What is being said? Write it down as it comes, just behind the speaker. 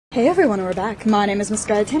Hey everyone, we're back. My name is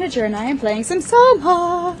MissScarletTanager and I am playing some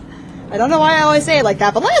Soma. I don't know why I always say it like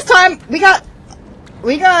that, but last time we got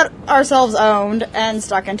ourselves owned and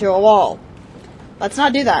stuck into a wall. Let's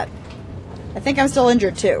not do that. I think I'm still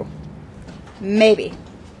injured too. Maybe.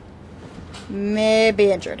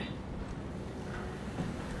 Maybe injured.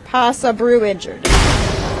 Possibly injured.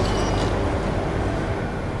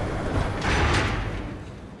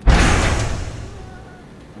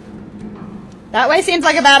 That way seems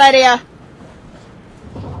like a bad idea.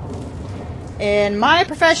 In my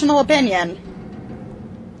professional opinion.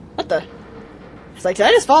 What the? It's like, did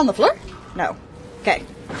I just fall on the floor? No. Okay.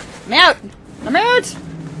 I'm out. I'm out.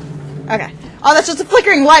 Okay. Oh, that's just a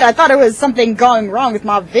flickering light. I thought it was something going wrong with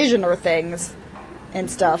my vision or things. And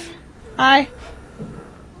stuff. Hi.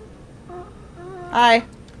 Hi.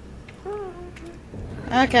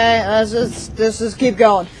 Okay, let's just keep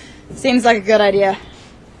going. Seems like a good idea.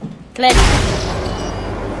 Click.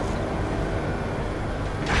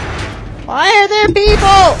 Why are there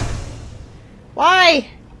people? Why?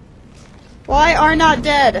 Why are not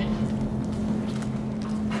dead?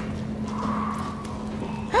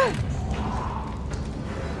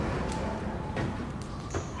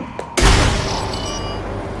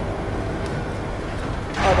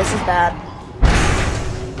 Oh, this is bad.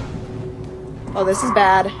 Oh, this is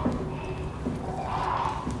bad.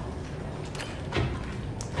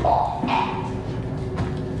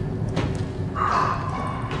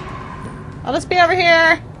 I'll just be over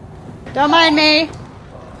here. Don't mind me.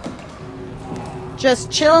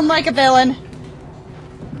 Just chilling like a villain.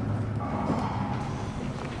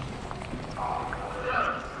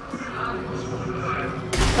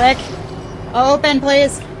 Click. Open,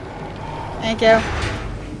 please. Thank you.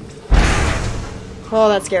 Oh,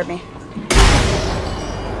 that scared me.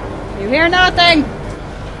 You hear nothing.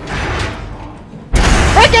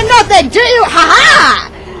 Freaking nothing, do you? Ha-ha!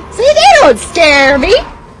 See, they don't scare me.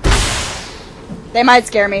 They might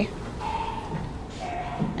scare me.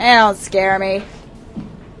 They don't scare me.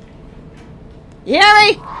 You hear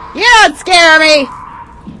me? You don't scare me!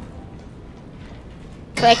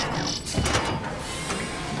 Click.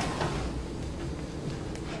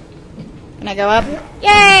 Can I go up?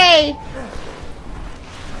 Yay!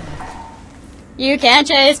 You can't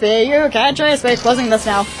chase me, you can't chase me. Closing this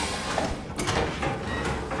now.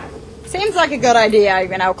 Seems like a good idea,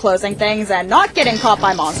 you know, closing things and not getting caught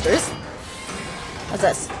by monsters. What's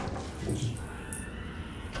this?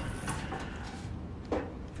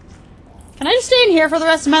 Can I just stay in here for the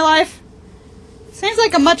rest of my life? Seems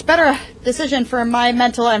like a much better decision for my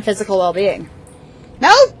mental and physical well-being.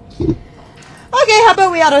 No? Okay, how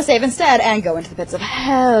about we autosave instead and go into the pits of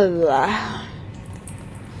hell?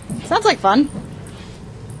 Sounds like fun.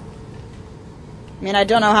 I mean, I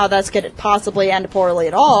don't know how that's could possibly end poorly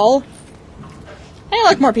at all. Hey,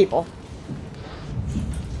 look, more people.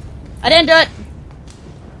 I didn't do it!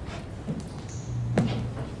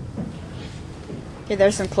 Okay,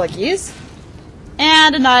 there's some clickies.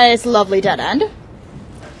 And a nice, lovely dead end.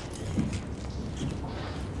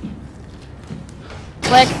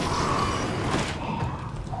 Click.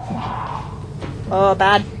 Oh,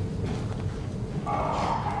 bad.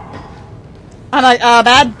 I'm like,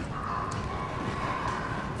 bad.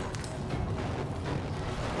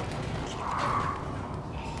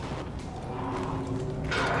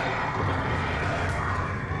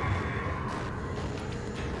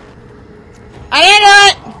 I didn't do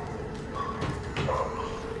it!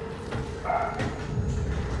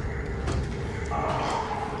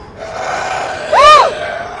 Woo!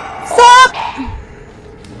 Stop!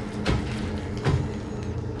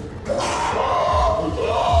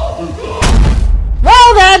 Well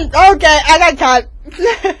then, okay, I got caught.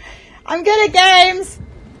 I'm good at games.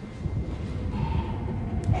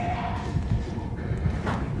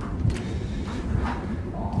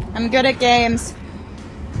 I'm good at games.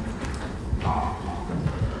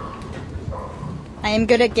 I am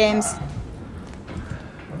good at games.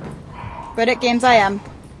 Good at games I am.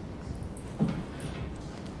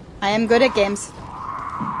 I am good at games.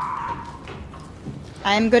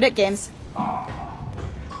 I am good at games.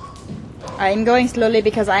 I am going slowly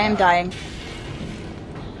because I am dying.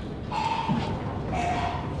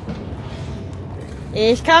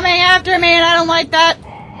 He's coming after me and I don't like that.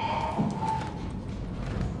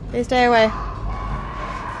 Please stay away.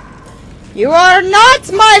 You are not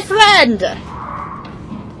my friend!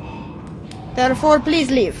 Therefore,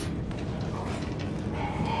 please leave.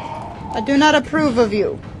 I do not approve of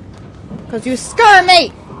you. Because you scare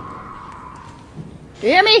me! Do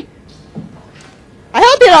you hear me? I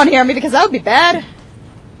hope you don't hear me because that would be bad.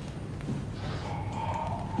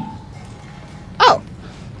 Oh.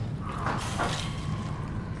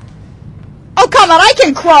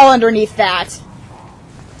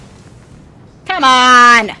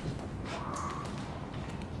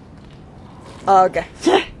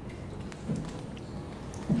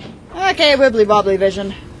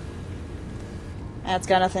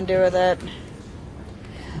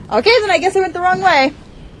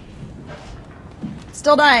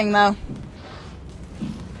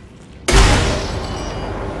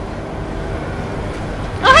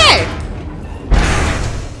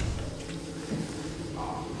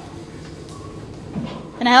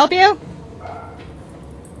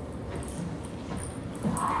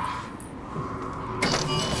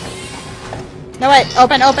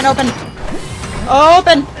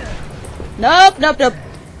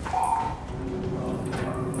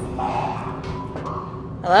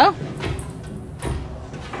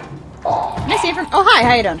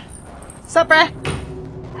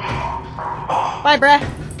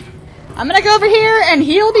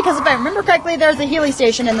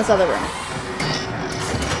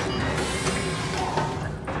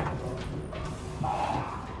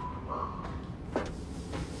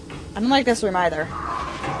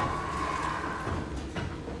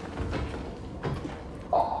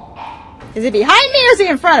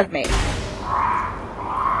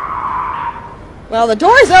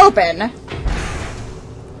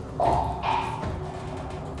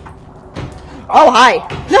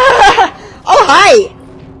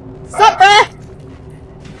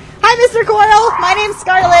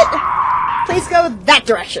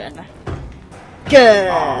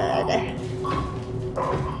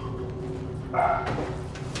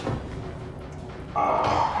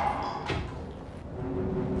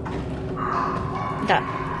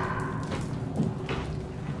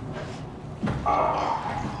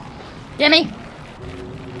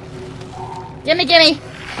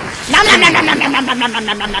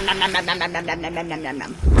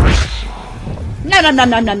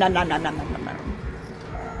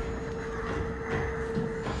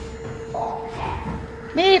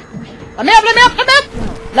 Beep. Let me up, let me up, let me up!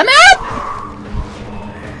 Let me up!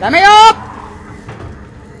 Let me up!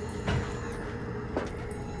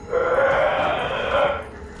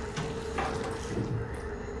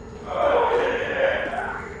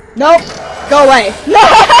 Nope. Go away. No!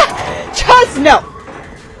 Just no.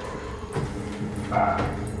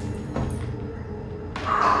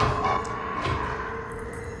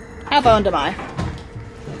 How boned am I?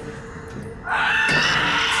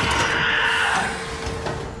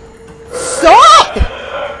 Stop!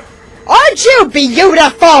 Aren't you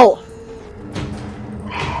beautiful?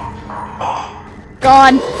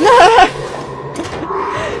 Gone.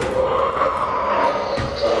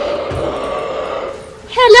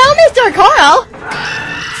 Hello, Mr. Carl.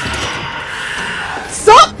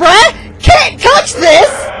 Stop, bruh! Can't touch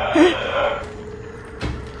this!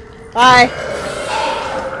 Bye.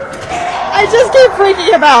 I just keep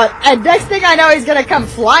freaking him out, and next thing I know, he's gonna come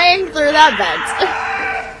flying through that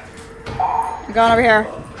vent. I'm going over here.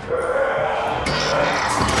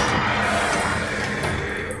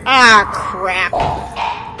 Ah, crap.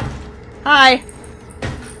 Hi.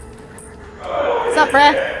 What's up,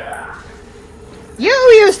 bruh? You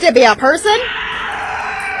used to be a person!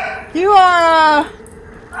 You are,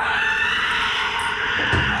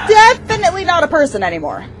 definitely not a person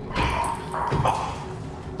anymore.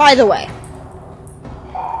 By the way.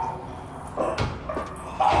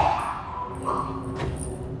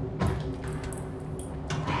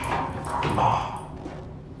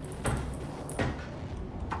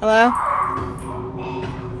 Hello?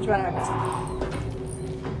 Which one am I missing?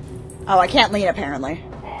 Oh, I can't lean apparently.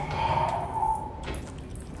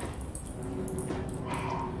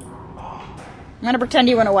 I'm gonna pretend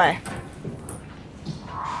you went away.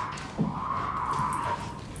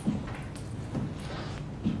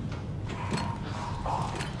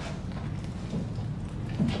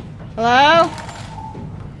 Hello?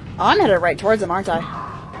 Oh, I'm headed right towards him, aren't I?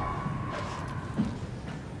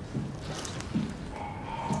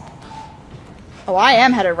 Oh, I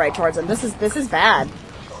am headed right towards him. This is bad.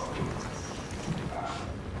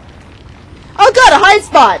 Oh, good, a hide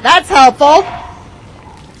spot. That's helpful.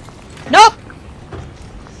 Nope.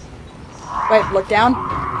 Wait, look down.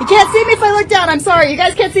 You can't see me if I look down. I'm sorry. You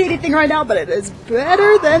guys can't see anything right now, but it is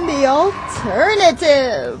better than the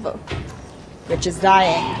alternative, which is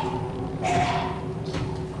dying.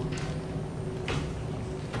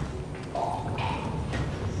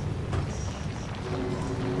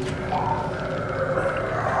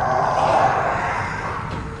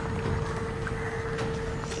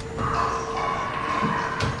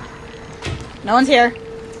 No one's here.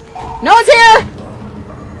 No one's here!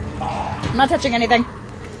 I'm not touching anything.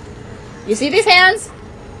 You see these hands?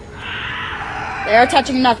 They are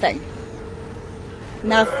touching nothing.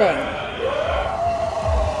 Nothing.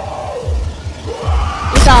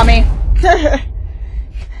 He saw me.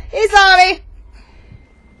 He saw me.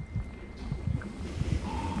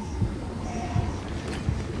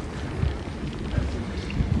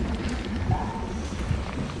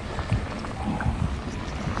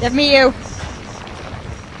 Give me you.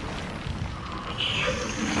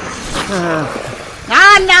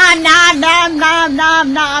 Nom nom nom nom nom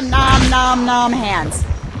nom nom nom nom nom hands.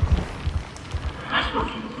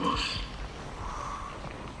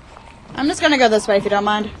 I'm just gonna go this way if you don't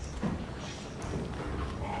mind.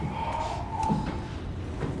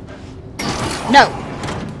 No.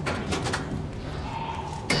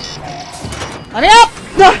 Let me up!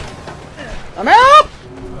 Let me up!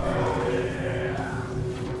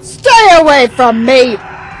 Stay away from me!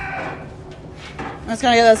 I'm just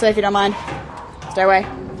gonna go this way if you don't mind. Stay away.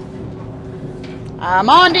 I'm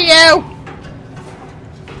on to you!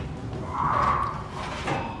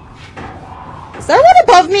 Is there one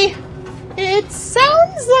above me? It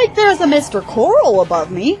sounds like there's a Mr. Coral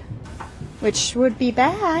above me. Which would be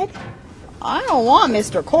bad. I don't want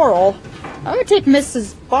Mr. Coral. I would take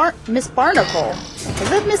Miss Barnacle.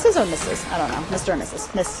 Is it Mrs. or Mrs.? I don't know. Mr. or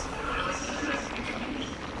Mrs. Miss.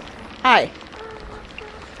 Hi.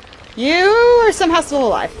 You are somehow still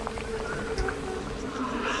alive.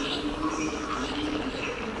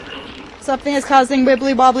 Something is causing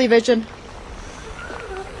wibbly-wobbly vision.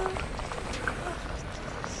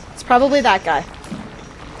 It's probably that guy.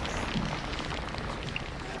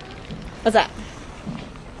 What's that?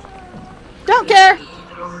 Don't care!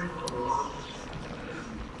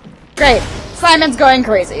 Great. Simon's going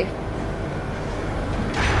crazy.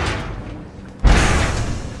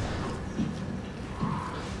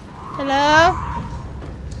 Hello?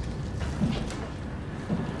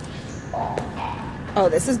 Oh,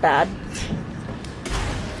 this is bad.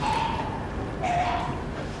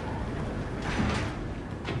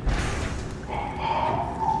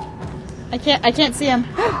 I can't see him.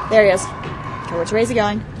 There he is. Okay, which way is he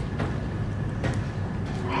going?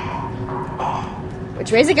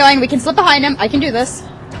 Which way is he going? We can slip behind him. I can do this.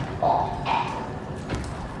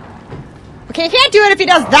 Okay, I can't do it if he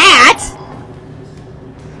does that!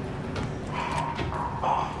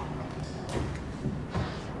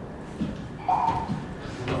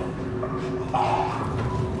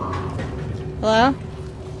 Hello?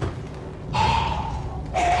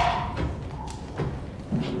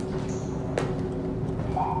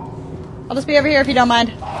 I'll just be over here if you don't mind.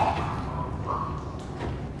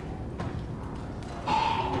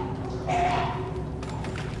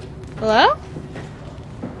 Hello?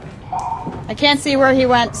 I can't see where he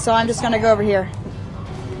went, so I'm just gonna go over here.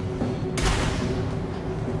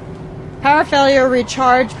 Power failure,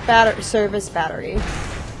 recharge service battery.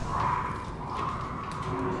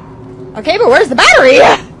 Okay, but where's the battery?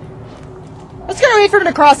 Let's go wait for him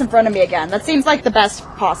to cross in front of me again. That seems like the best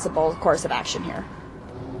possible course of action here.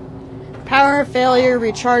 Power failure,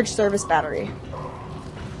 recharge service battery.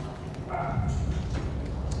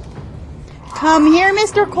 Come here,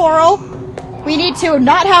 Mr. Coral. We need to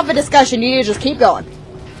not have a discussion. You need to just keep going.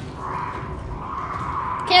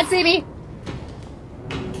 Can't see me.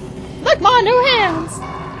 Look, my new hands.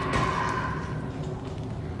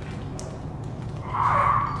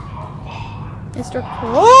 Mr.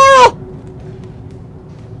 Coral!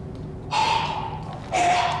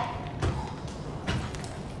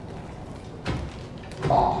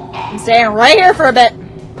 I'm staying right here for a bit.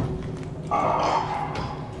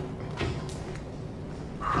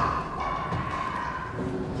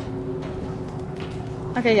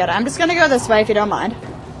 Okay, good. I'm just gonna go this way if you don't mind.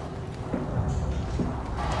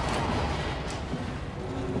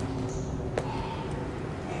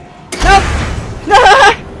 Nope!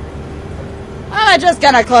 I'm just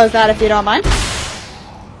gonna close that if you don't mind.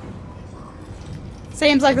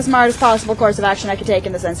 Seems like the smartest possible course of action I could take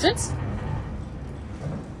in this instance.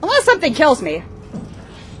 Unless something kills me.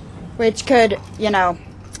 Which could, you know,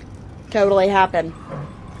 totally happen.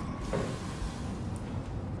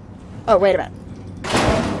 Oh, wait a minute.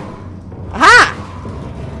 Aha!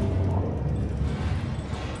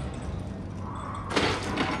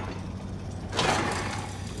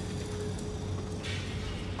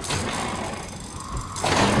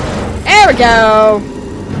 There we go!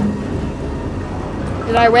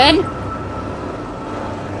 Did I win?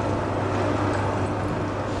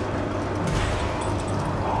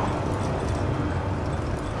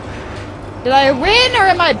 Did I win or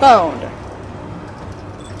am I boned?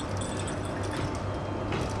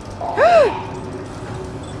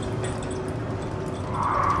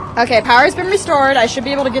 Okay, power's been restored. I should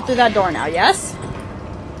be able to get through that door now, yes?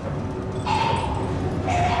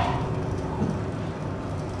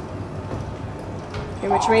 Okay,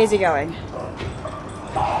 which way is he going?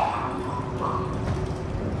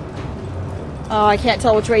 Oh, I can't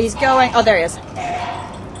tell which way he's going. Oh, there he is.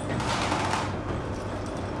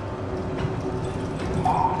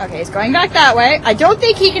 Okay, he's going back that way. I don't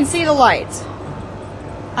think he can see the light.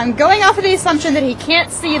 I'm going off of the assumption that he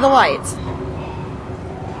can't see the light.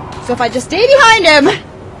 So if I just stay behind him...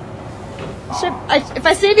 if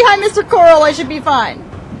I stay behind Mr. Coral, I should be fine.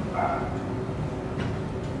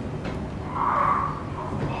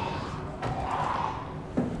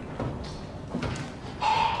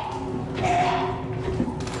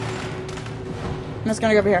 I'm just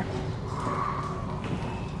gonna go over here.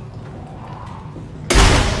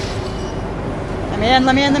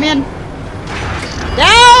 Let me in.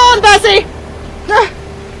 Down, Bessy!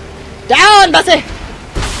 Down, Bessy!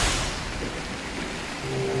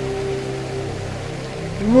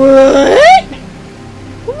 What?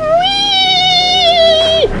 Whee!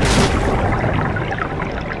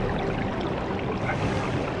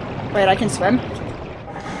 Wait, I can swim?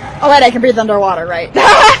 Oh wait, I can breathe underwater, right?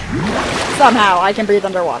 Somehow, I can breathe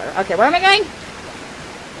underwater. Okay, where am I going?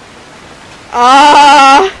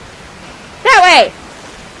 That way!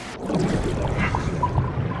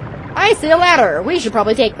 I see a ladder. We should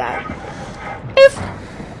probably take that. Oof.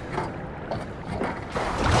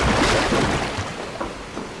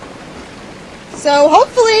 So,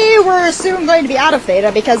 hopefully, we're soon going to be out of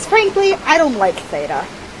Theta, because, frankly, I don't like Theta.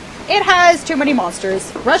 It has too many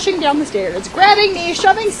monsters, rushing down the stairs, grabbing me,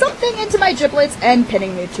 shoving something into my giblets, and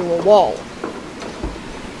pinning me to a wall.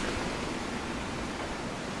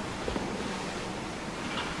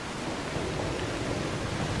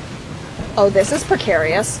 Oh, this is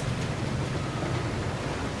precarious.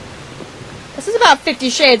 This is about 50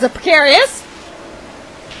 shades of precarious.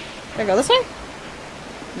 Can I go this way?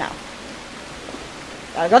 No.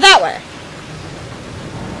 Gotta go that way.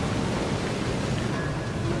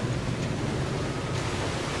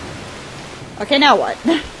 Okay, now what?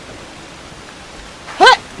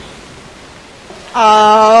 What?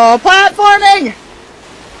 Oh, platforming!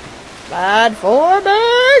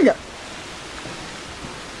 Platforming!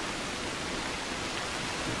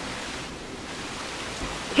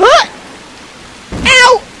 Huh!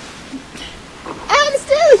 Ow! I'm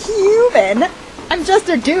still human! I'm just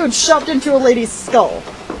a dude shoved into a lady's skull.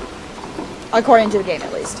 According to the game,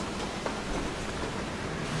 at least.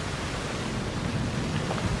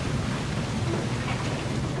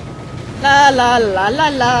 La la la la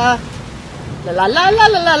la. La la la la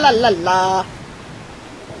la la la la.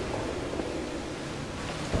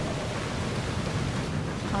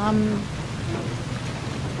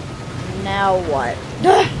 Now what?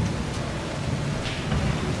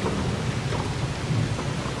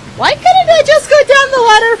 Why couldn't I just go down the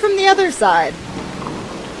ladder from the other side?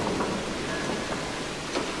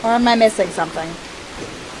 Or am I missing something?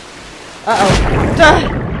 Uh-oh.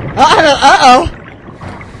 Uh-oh.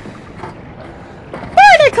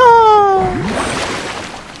 Barnacles!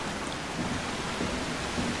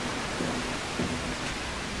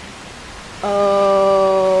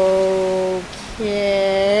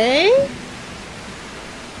 Okay.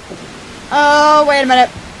 Oh, wait a minute.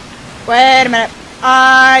 Wait a minute.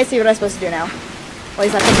 I see what I'm supposed to do now. At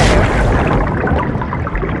least I think I do.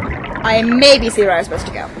 I maybe see where I'm supposed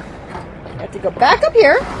to go. I have to go back up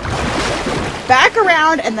here, back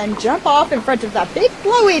around, and then jump off in front of that big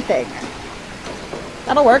glowy thing.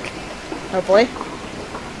 That'll work. Hopefully.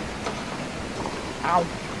 Ow.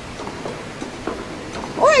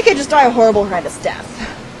 Or I could just die a horrible horrendous death.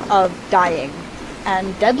 Of dying.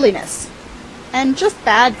 And deadliness. And just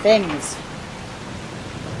bad things.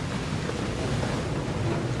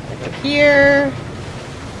 Over here.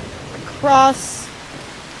 Across.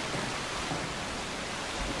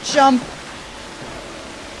 Jump.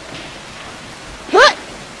 Huh!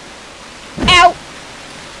 Ow!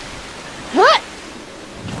 Huh!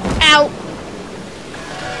 Ow!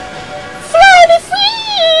 Fly me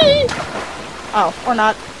free! Oh, or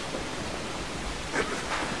not.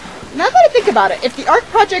 Now that I think about it, if the Ark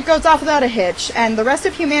project goes off without a hitch, and the rest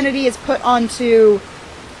of humanity is put onto,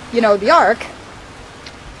 you know, the Ark,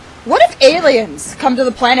 what if aliens come to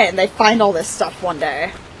the planet and they find all this stuff one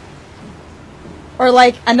day? Or,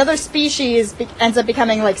 like, another species ends up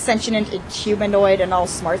becoming, like, sentient and humanoid and all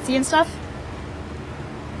smartsy and stuff?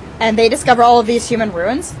 And they discover all of these human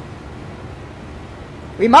ruins?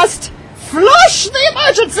 We must flush the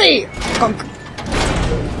emergency! Gunk.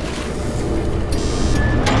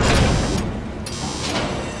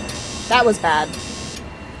 That was bad.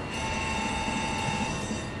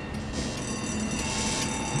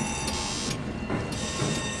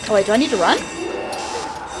 Oh wait, do I need to run?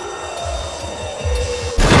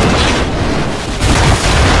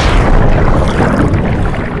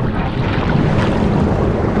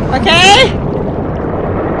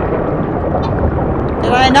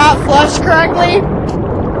 flushed correctly?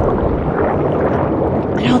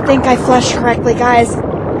 I don't think I flushed correctly, guys.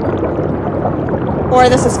 Or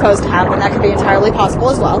this is supposed to happen. That could be entirely possible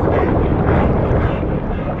as well.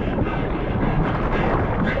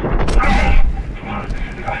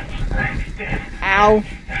 Ow.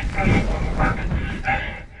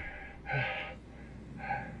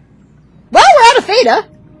 Well, we're out of Theta.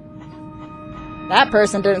 That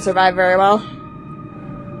person didn't survive very well.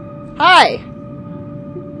 Hi.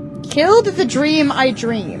 Killed the dream I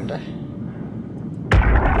dreamed.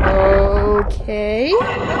 Okay.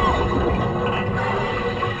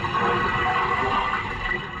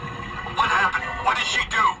 What happened? What did she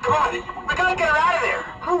do? Come on, we gotta get her out of there.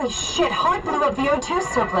 Holy shit, Hart blew up the O2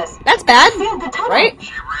 surplus. That's bad, Sealed the tunnel. right?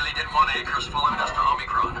 She really didn't want Acres following us to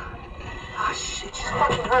Omicron. Ah, shit, she's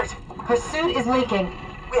fucking hurt. Her suit is leaking.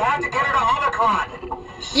 We have to get her to Omicron.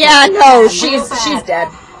 Yeah, no, she's dead.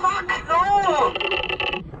 Fuck, no!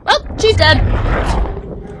 Well, she's dead.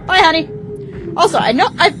 Bye, honey. Also, I know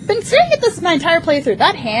I've been staring at this my entire playthrough.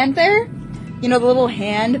 That hand there, you know, the little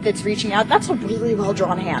hand that's reaching out, that's a really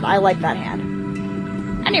well-drawn hand. I like that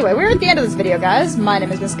hand. Anyway, we're at the end of this video, guys. My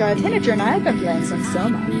name is MissScarletTanager, and I've been playing some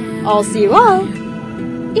Soma. I'll see you all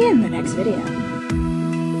in the next video.